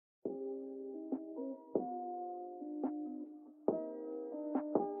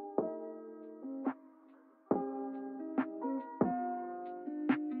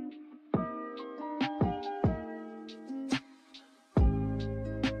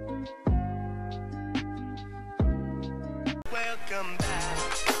Welcome back.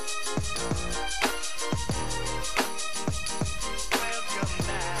 Welcome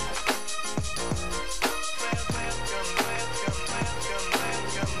back.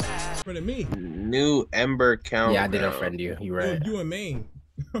 Welcome back. For the me. New Ember count. Yeah, I did unfriend you. You right. You and Maine.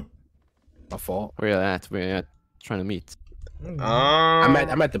 My fault. Where you at? Where you at? Trying to meet. I'm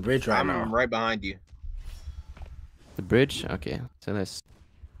at the bridge right now. I'm right behind you. The bridge? Okay. So that's.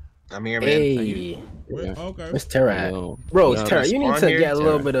 I'm here, man. Hey, Okay. where's Tara at? No. Bro, No, Tara, you need to get a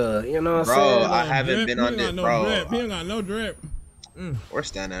little bit of, you know what I'm Bro, saying? I haven't been on this, bro. He ain't got no drip. Where's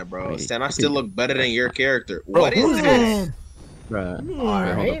Stan at, bro? Wait, Stan, I still look better than your character. Bro, What is who's this? Bruh.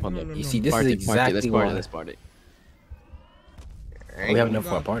 Alright. Hold up. You see, this Party, is exactly let's why. party. Let's party. We have enough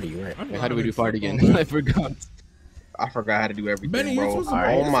for a party, you right? Wait, how do we do party again? I forgot. I forgot how to do everything, Benny, you're bro. supposed to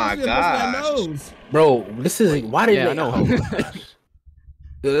Oh my gosh. Bro, this is why did Yeah, they? I know.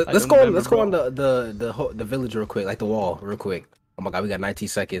 Let's go on the village real quick, like the wall, real quick. Oh my god, we got 19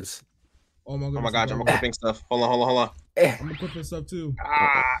 seconds. Oh my Oh my gosh, I'm equipping stuff. Hold on. I'm equipping stuff too.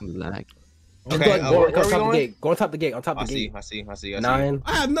 Lag. Okay, Go on where are we top the going? gate. Go on top the gate. On top I the gate. see. 9.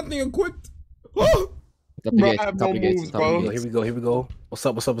 I have nothing equipped. Top the Bro, gates, I have top no the gates, moves, top the bro. gates. Here we go. What's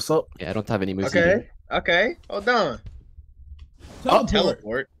up? Yeah, I don't have any moves either. Okay, hold on.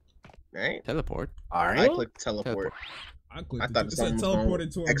 Teleport. Right? Teleport. All I right. clicked teleport. I clicked I thought it said something was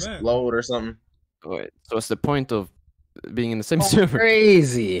teleported to gonna a vent. explode or something. Wait, so what's the point of being in the same server?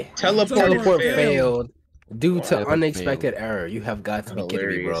 Crazy. Teleport Teleport failed. failed due to Teleport unexpected error. You have got to be kidding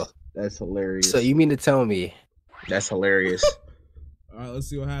me, bro. That's hilarious. So you mean to tell me? That's hilarious. All right, let's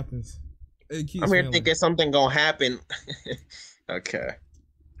see what happens. It keeps I'm here failing. thinking something gonna happen. Okay.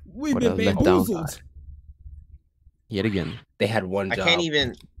 We've What been a letdown. bamboozled. Yet again. They had one I job. can't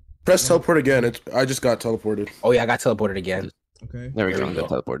even. Press teleport again. I just got teleported. Oh yeah, I got teleported again. Okay. There we There go. we Got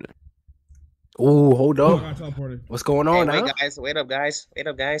go. teleported. Ooh, hold Oh, I up. got teleported. What's going Hey, on wait, now? guys. Wait up, guys.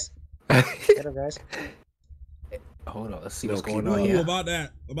 Hold on. Let's see No, what's going keep on Ooh, here. about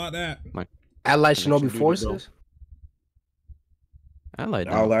that. Allied Connection Shinobi duty, forces. Allied.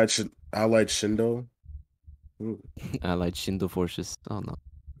 Allied Shindo. Allied Shindo forces. Oh no.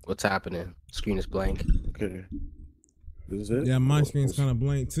 What's happening? Screen is blank. Okay. This is it? Yeah, my screen's kind of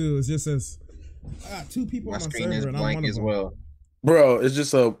blank too. It just says I got 2 people My on my screen server is and I'm one blank of as them. well. Bro, it's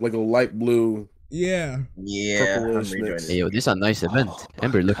just like a light blue. Yeah. Yeah, I'm Purplish rejoining. mix. Hey, yo, this is a nice event.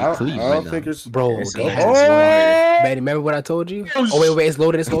 Ember looking I clean don't right think now. it's Bro, This they is had- fire. Manny, remember what I told you? Oh wait, it's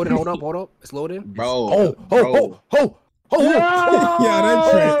loading. Hold up. It's loading. Bro. Yeah, they're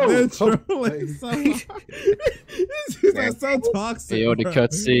trolling so hard. These are so toxic. Hey, yo, the bro.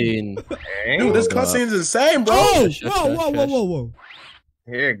 cutscene. Dude, this cutscene's insane, bro. Oh, Shush, shush, whoa.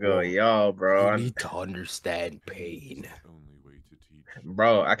 Here go y'all, bro. You need to understand pain.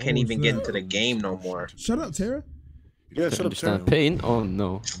 Bro, I can't Oh, even snap. get into the game no more. Shut up, Tara. Yeah, To shut up, understand Tara. pain? Oh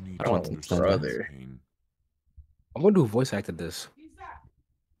no. I don't want to Oh, understand that. brother. I'm gonna do voice acted this.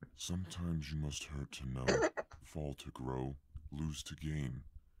 Sometimes you must hurt to know, fall to grow, lose to gain,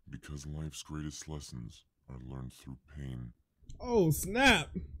 because life's greatest lessons are learned through pain. Oh, snap.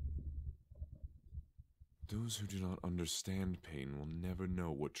 Those who do not understand pain will never know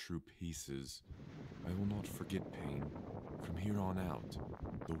what true peace is. I will not forget pain. From here on out,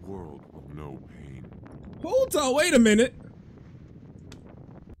 the world will know pain. Hold on, wait a minute.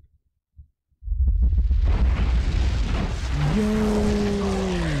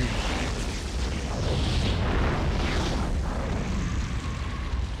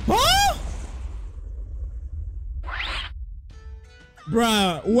 Huh?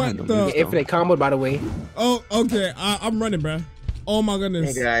 Bruh, what Get the? Infinite combo, by the way. Oh, okay. I'm running, bruh. Oh my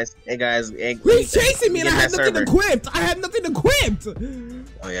goodness. Hey guys. Hey, He's chasing me and I get had that nothing server. equipped. I had nothing equipped.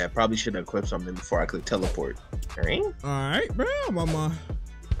 Oh yeah, probably should have equipped something before I click teleport. Alright? Alright, bro. I'm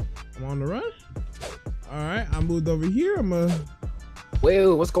on the run. Alright, I moved over here. I'm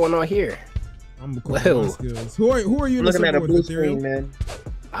Whoa, what's going on here? equipping my Whoa. skills. Who are you in the Looking at server a with, blue Ethereal? screen, man.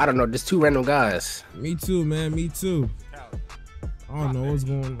 I don't know. Just 2 random guys. Me too, man. Me too. I don't know what's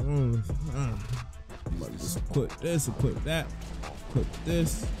going on. I'm about to just equip this, equip that, equip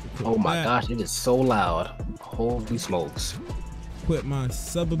this. Equip Oh my that, gosh, it is so loud. Holy smokes. Equip my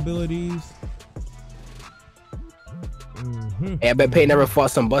sub abilities. Hey, I bet Pay never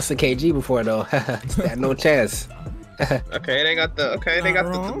fought some Buster KG before though. They had no chance. Okay, they got the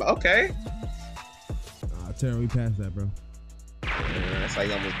wrong. okay. Tara, we passed that, bro. Yeah, that's like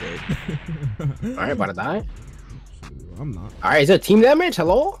almost dead. All right, about to die. I'm not. All right, is it team damage?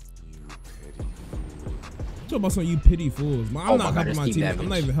 Hello? Talk about some you pity fools. Man, I'm Oh not my God, helping my it's team teammates. I'm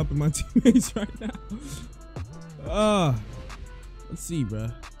not damage. even helping my teammates right now. Let's see, bro.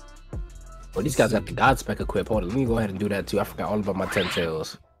 Oh, these guys got the God spec equipped. Hold on, let me go ahead and do that too. I forgot all about my 10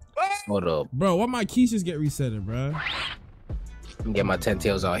 tails. Hold up. Bro, why my keys just get resetted, bro? Let me get my 10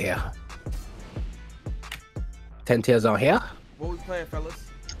 tails out here. 10 tails out here? What we playing, fellas?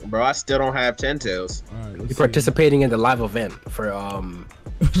 Bro, I still don't have 10 tails. All right, You're let's see. participating in the live event for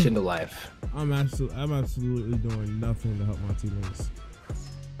Shindo Life. I'm absolutely doing nothing to help my teammates.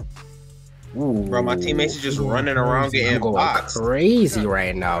 Ooh, Bro, my teammates are just running around crazy. getting I'm going boxed. crazy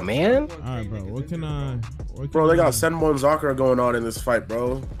right now, man. All right, bro. What can I? Bro, they got Senmon Zakura going on in this fight,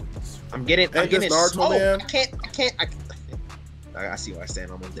 bro. I'm getting Ain't this Naruto, smoked. man? I see why I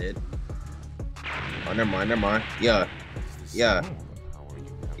stand almost dead. Oh, never mind. Yeah.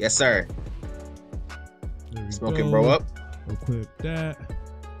 Yes, sir. There we Smoking go. bro up. Equip that.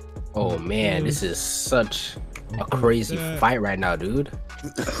 Oh man, this is such a Equip crazy that. fight right now, dude.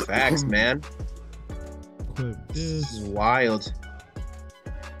 Facts, man. Equip this. Wild.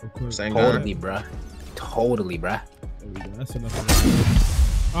 Equip Same that. Totally, bruh. Totally, bruh. There we go. That's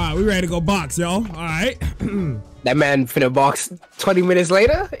enough. All right, we ready to go box, y'all. All right. That man finna box 20 minutes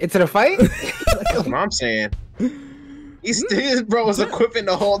later into the fight. That's what I'm saying. He still, bro, was equipping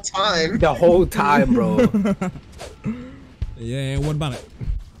the whole time. The whole time, bro. Yeah, and what about it?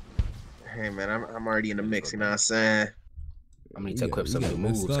 Hey, man, I'm already in the mix, you know what I'm saying? I'm gonna need to equip some we new got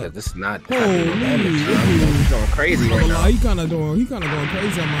moves messed up. because this is not. Holy. He's going crazy right now. He kind of going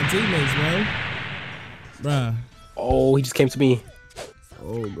crazy on my teammates, bro. Bruh. Oh, he just came to me.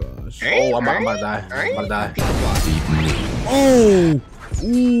 Oh gosh. Oh, I'm about to die. I'm about to die. Oh.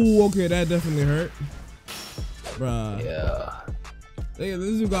 Ooh. Okay, that definitely hurt. Bruh. Yeah. This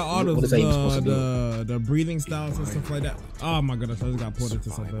dude got all What those is that even supposed to the breathing styles and stuff like that. Oh my goodness, I just got pulled into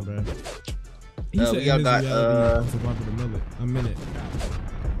something, man. He said we all got, a minute.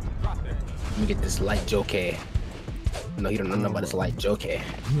 Let me get this light joker. No, you don't know nothing about this light joker.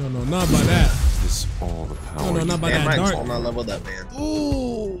 You don't know nothing about that. Is this all the power? You don't know nothing Man, about that mine's dark. all not leveled up, man.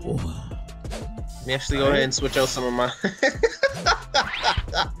 Ooh. Let me actually go ahead and switch out some of my...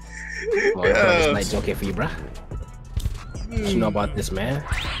 Oh, this light joker for you, bruh. What you know about this, man?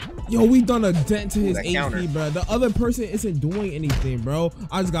 Yo, we done a dent to his That HP, counter. bro. The other person isn't doing anything, bro.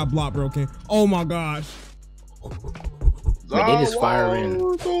 I just got block broken. Oh my gosh. Wait, they just firing.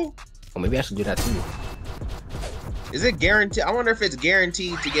 Oh, maybe I should do that too. Is it guaranteed? I wonder if it's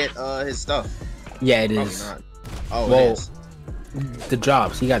guaranteed to get his stuff. Yeah, it Probably is. not. Oh, Well, it is. The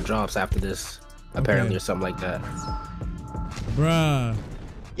drops. He got drops after this, apparently, Okay. or something like that. Bruh.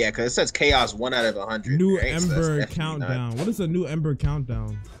 Yeah, because it says chaos 1 out of 100. New right? So that's Ember definitely countdown. What is a new Ember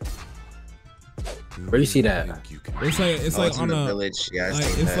countdown? Where you see that? It's Not. Oh, like it's on in the a village. Yeah, I like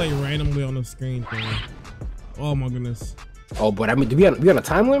seen it's that. like randomly on the screen thing. Oh my goodness. Oh, but I mean, do we on a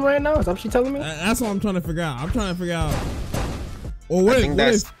time limit right now? Is that what you're telling me? That's what I'm trying to figure out. I'm trying to figure out. Or I what think if,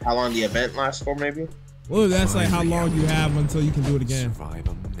 that's how long the event lasts for, maybe. what if that's like how long you have until you can do it again? Survive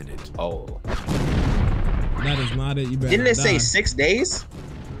a minute. Oh, That is not it. You better Didn't it not say die. 6 days?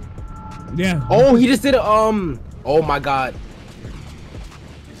 Yeah. oh, he just did a Oh my God.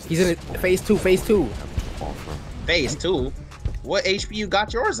 He's in it. Phase 2. Phase 2. Phase 2? What HP you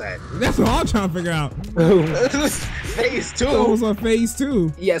got yours at? That's what I'm trying to figure out. Phase 2? That was on phase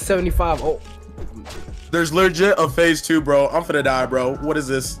 2. Yeah, 75. Oh, There's legit a phase 2, bro. I'm finna die, bro. What is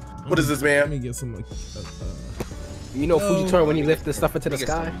this? What is this, Let me man? get some like. you know Yo. Fujitora when he lift the stuff into the Get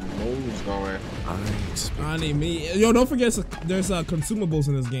sky? some moves going. I need me. Yo, don't forget there's consumables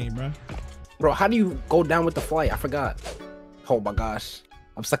in this game, bro. Bro, how do you go down with the flight? I forgot. Oh my gosh.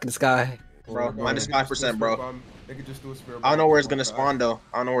 I'm stuck in the sky. Bro, minus 5%, bro. They could just do a spare I don't know where it's gonna spawn, though.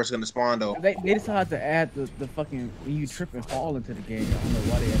 They decided to add the fucking when you trip and fall into the game. I don't know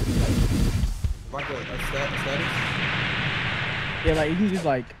why they added that. Like a status? Yeah, like you can just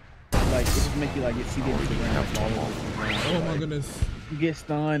like it just make you like get seated into the ground, fall into the ground. Oh my Like, goodness. You get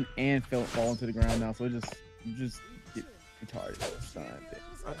stunned and fall into the ground now, so you just get retarded, stunned.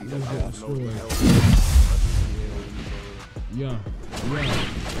 I think Let's I get don't know what the destroyed. hell. Yo.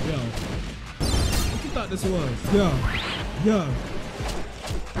 What you thought this was? Yo.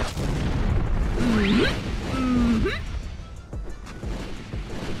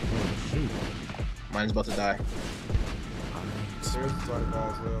 Mine's about to die. There's the side guy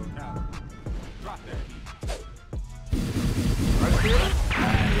as well.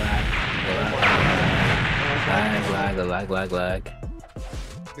 Lag.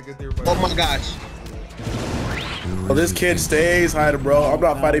 To get everybody. Oh my gosh. Oh, this kid stays hiding, bro. I'm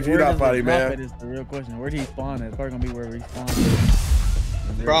not fighting if you're Where not does it fighting, drop man. at is the real question. Where did he spawn at? It's probably gonna be wherever he spawned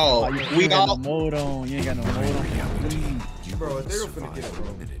at. Bro, You we ain't got all... no mode on. You ain't got no mode on. Bro, they don't finna get it, bro.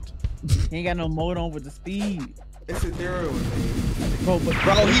 You ain't got no mode on with the speed. It's ethereal thing. Bro, but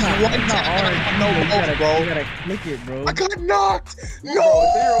Bro, he's not- one it's not tap. orange. No, You gotta, bro. you gotta click it, bro. I got knocked. No.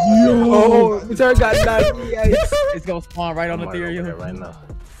 Oh, Return got knocked. Yikes. It's gonna spawn right on the I'm right over ethereal. there right now.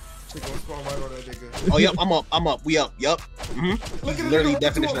 Shit gonna spawn right on that nigga. Oh, yep. I'm up. We up. Yup. Mm-hmm. Look at Literally the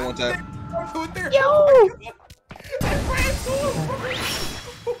definition of one tap.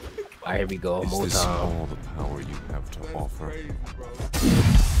 Alright, here we go. Is More this time. all the power you have to offer? Crazy, bro.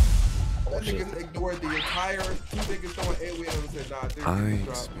 That nigga ignored the entire two niggas throwing AoE and said, nah, dude, I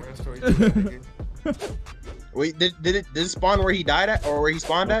drop brand story. Nigga. Wait, did it spawn where he died at, or where he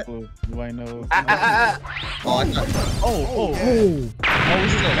spawned at? You ain't know. Oh, I thought. Oh,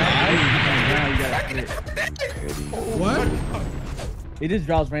 he's still alive. What? It just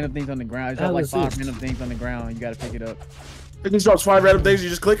drops random things on the ground. It drops like Hell is 5 this? random things on the ground. You gotta pick it up. It just drops 5 random things. You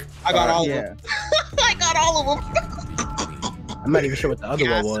just click. I got all of Yeah. them. I got all of them. I'm not even sure what the other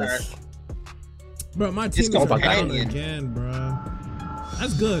Yes, one was. sir. Bro, my It's team is down companion. again, bro.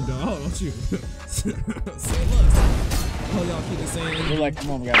 That's good, though. Oh, don't you? Say less. Oh, y'all keep the same. We're like,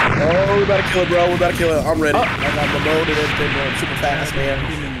 come on, we got Oh, we about to kill it, bro. We about to kill it. I'm ready. I got my mode and everything, bro. I'm super fast,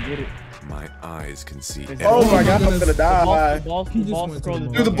 man. to get it. My eyes can see Oh my god, I'm goodness. gonna die. The boss He just scroll went is to the Dude,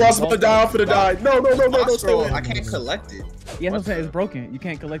 the broken. boss is gonna die. I'm gonna die. No, Boss stay away. scroll, I can't collect it. Yeah, that's what I'm saying. It's broken. You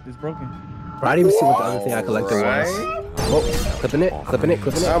can't collect. It's broken. Bro, I didn't even see what the other thing I collected was. Right? Oh, clipping it.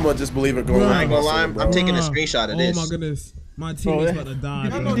 I'm gonna just believe it going I right. ain't gonna lie, bro. I'm taking a screenshot of this. Oh my goodness. My team is about to die,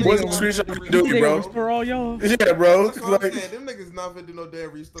 I know bro. these What's niggas the screenshot want you can do, They bro? restore all y'all. Yeah, bro. That's what I'm Like, saying. Them niggas not finna do no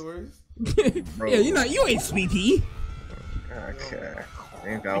damn restores. Yeah, you ain't sweetie. Okay.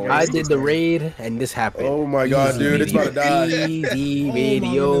 Ain't got I did the raid and this happened. oh my god, dude, it's about to die. Easy Oh,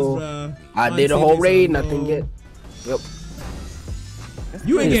 video. my goodness, bro. I My did a team whole is raid, so nothing low. yet. Yep.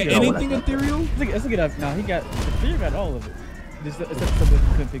 You ain't get Yeah, what I anything got. ethereal? Let's look it up. No, he got. Fear got all of it. Just except something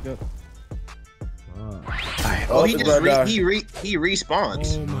he couldn't pick up. Alright, Oh, he it's just about to die. he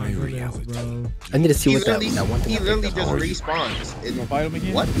respawns. Oh my goodness, bro. I need to see He what that one thing he I picked literally up just was. respawns. You gonna fight him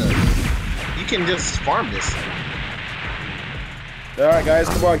again? What the? You can just farm this. All right, guys,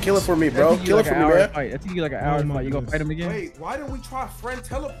 come on, kill it for me, bro. Kill it for me, man. I think you like an hour my fight. You gonna goodness. fight him again? Wait, why didn't we try friend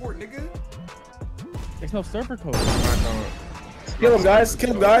teleport, nigga? There's no server code. Kill him, guys.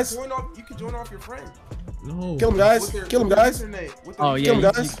 Kill him, guys. You can join off your friend. No. Kill him, guys. With their- Kill him, with their guys. username, with their Oh Kill yeah, him,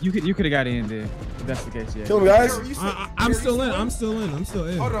 guys. you could have got in there. If that's the case, yeah. Kill him, guys. Darryl, you said- I'm Darryl, still you in. said- I'm still in. I'm still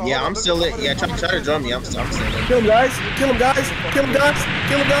in. Hold on, Yeah, hold on, I'm still let in. me- Yeah, try to join me. I'm still in. Kill him, guys. Kill him, guys. Kill him, guys.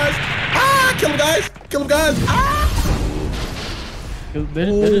 Kill him, guys. Ah! Kill him, guys. Kill him, guys. Ah! They're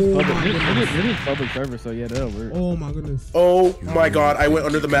just public server, so yeah, that'll work. Oh my goodness. Oh my god, I went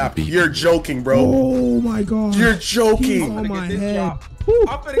under the map. You're joking, bro. Oh my god. You're He's joking. on my This head. drop.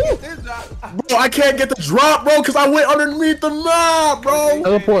 I'm finna get this drop. Bro, I can't get the drop, bro, because I went underneath the map, bro.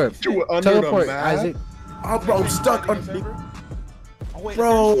 Teleport. You were under Teleport, the map. Isaac. Oh, bro, I'm stuck underneath. Oh, wait,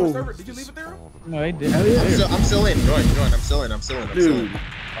 Bro. Did you leave it there? No, they did. I'm still in. Join. I'm still in. Dude,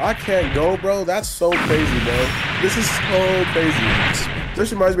 I can't go, bro. That's so crazy, bro. This is so crazy.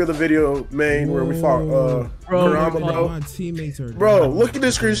 This reminds me of the video where we fought Kurama, bro. My teammates are Bro, look at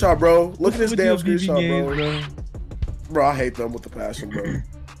this screenshot, bro. Look at this damn With your BB screenshot, games, bro. Bro, I hate them with the passion, bro.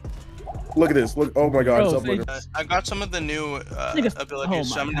 Look at this. Look. Oh my god, it's Bro, up say- there. I got some of the new Niggas-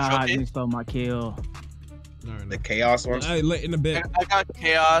 abilities. So oh I'm my gonna god, showcase. you stole my kill. The chaos ones. Hey, late in the bit. I got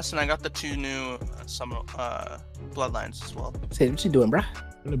Chaos and I got the 2 new Bloodlines as well. Say, what you doing, bruh?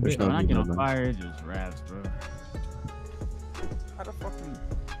 In the bit. When I get on fire, it's just raps, bro. How the fucking...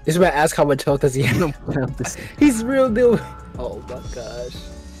 This man ask how much health does he have. He's real deal. Oh my gosh.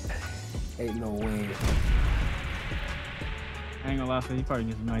 Ain't no way. I ain't gonna lie, so you probably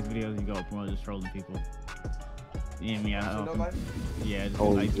get some nice videos you go up and just trolling people. Yeah, me, I help. Yeah, just Oh,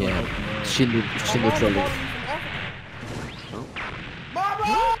 like yeah. open world. Shindo trolling.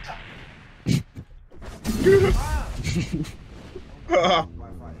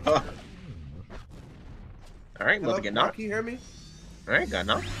 All right, about to get knocked. Can you hear me? All right, got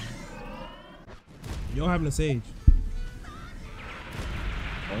knocked. You're having a sage.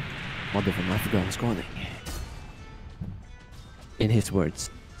 Motherfucker, I forgot what's going on. In his words.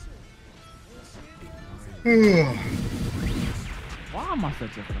 Why am I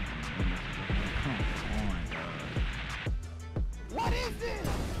such a fucking come on, dog.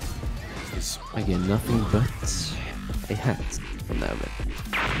 I get nothing but a hat from that event.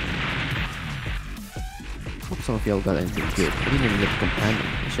 Hope some of y'all got anything good. I didn't even get the companion.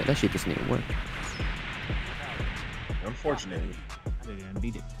 That shit doesn't even work. Unfortunately. They didn't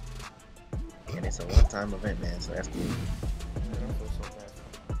beat it. And it's a one-time event, man, so that's cool.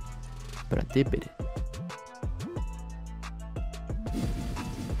 But I did beat it.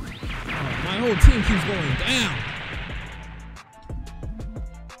 My whole team keeps going down.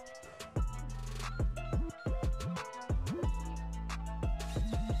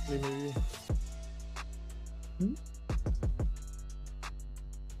 We hear you.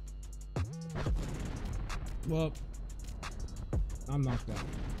 Well, I'm knocked out.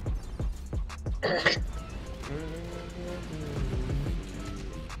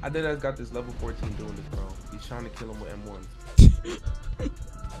 I did. I got this level 14 doing this, bro. He's trying to kill him with M1s.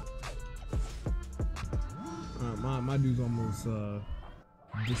 My dude's almost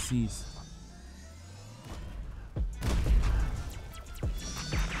deceased.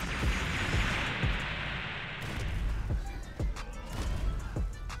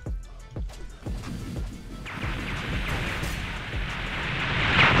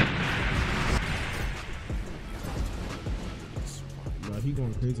 He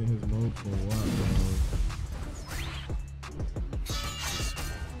going crazy in his mode for a while, bro.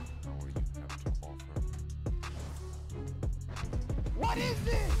 What is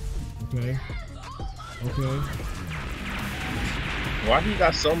this? Okay. Okay. Why he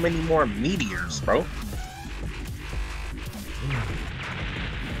got so many more meteors, bro?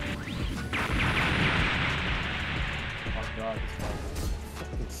 Oh god,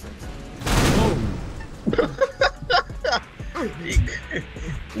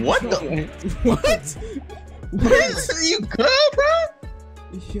 What the? What? What? You good, bro?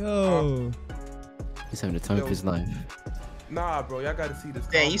 Yo. He's having the time of his life. Nah, bro, y'all gotta see this.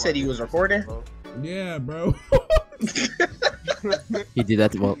 Dang, you said he was recording? Yeah, bro. He did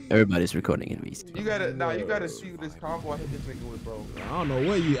that while everybody's recording in VC. You gotta see this combo I hit this nigga with, bro. I don't know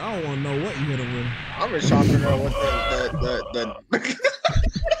what I don't want to know what you hit him with. I'm just trying to know what the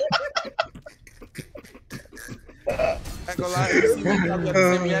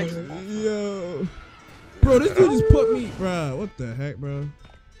Yo. Bro, this dude just put me, bro. What the heck, bro?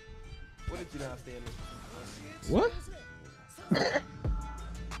 What did you not stand in? What?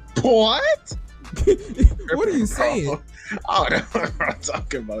 What? What are you saying? I don't know what I'm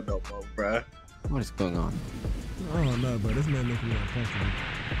talking about no more, bro. What is going on? I don't know, bro. This man making me uncomfortable.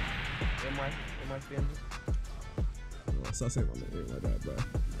 Am I standing? Oh, stop saying my name like that, bro.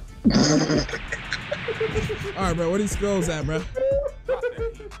 Alright, bro. Where these scrolls at, bro?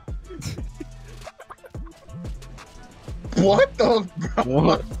 What the, bro?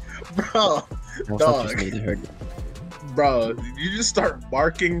 What? Bro, dog. Bro, you just start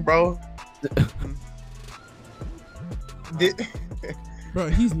barking, bro. Bro,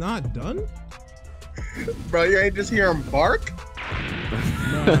 he's not done? Bro, you ain't just hear him bark?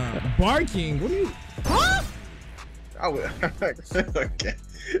 Barking? What are you... Huh? Okay.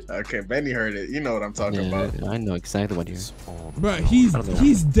 Okay, Benny heard it. You know what I'm talking about. I know exactly what you're... Bro,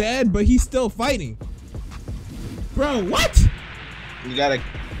 he's dead, but he's still fighting. Bro, what? You gotta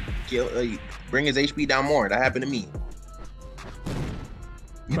kill, bring his HP down more. That happened to me.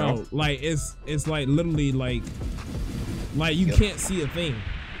 You Bro, know? like it's like literally like you can't see a thing.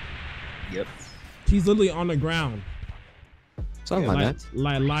 Yep. He's literally on the ground. Something like that.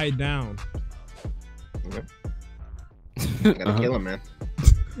 Like lie down. Yep. Gotta kill him, man.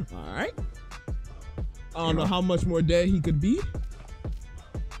 All right. I don't know how much more dead he could be.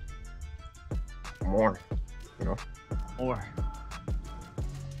 More. You know. More.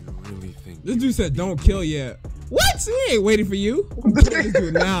 You really think This dude said don't kill yet. What? He ain't waiting for you. What this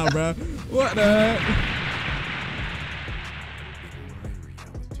dude now, bro? What the heck?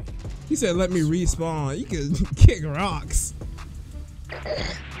 He said let me respawn. You can kick rocks.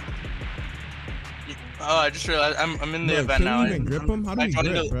 Oh, I just realized I'm in the Bro, event can now. you even grip him? How do you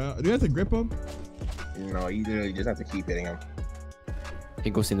grip, bro? Do you have to grip him? No, you literally just have to keep hitting him. He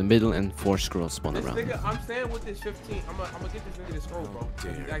goes in the middle and 4 scrolls spawn This around. nigga, I'm staying with this 15. I'm gonna get this nigga to scroll, bro.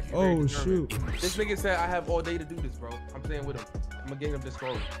 He's actually Oh very shoot. determined. This nigga said I have all day to do this, bro. I'm staying with him. I'm gonna get him to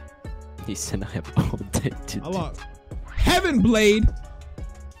scroll. He said I have all day to I do. lost. Heaven Blade.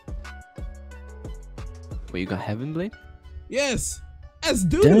 Wait, you got Heaven Blade? Yes. That's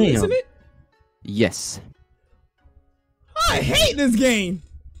dude, Damn. isn't it? Yes. I hate this game.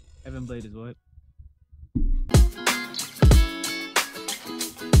 Heaven Blade is what?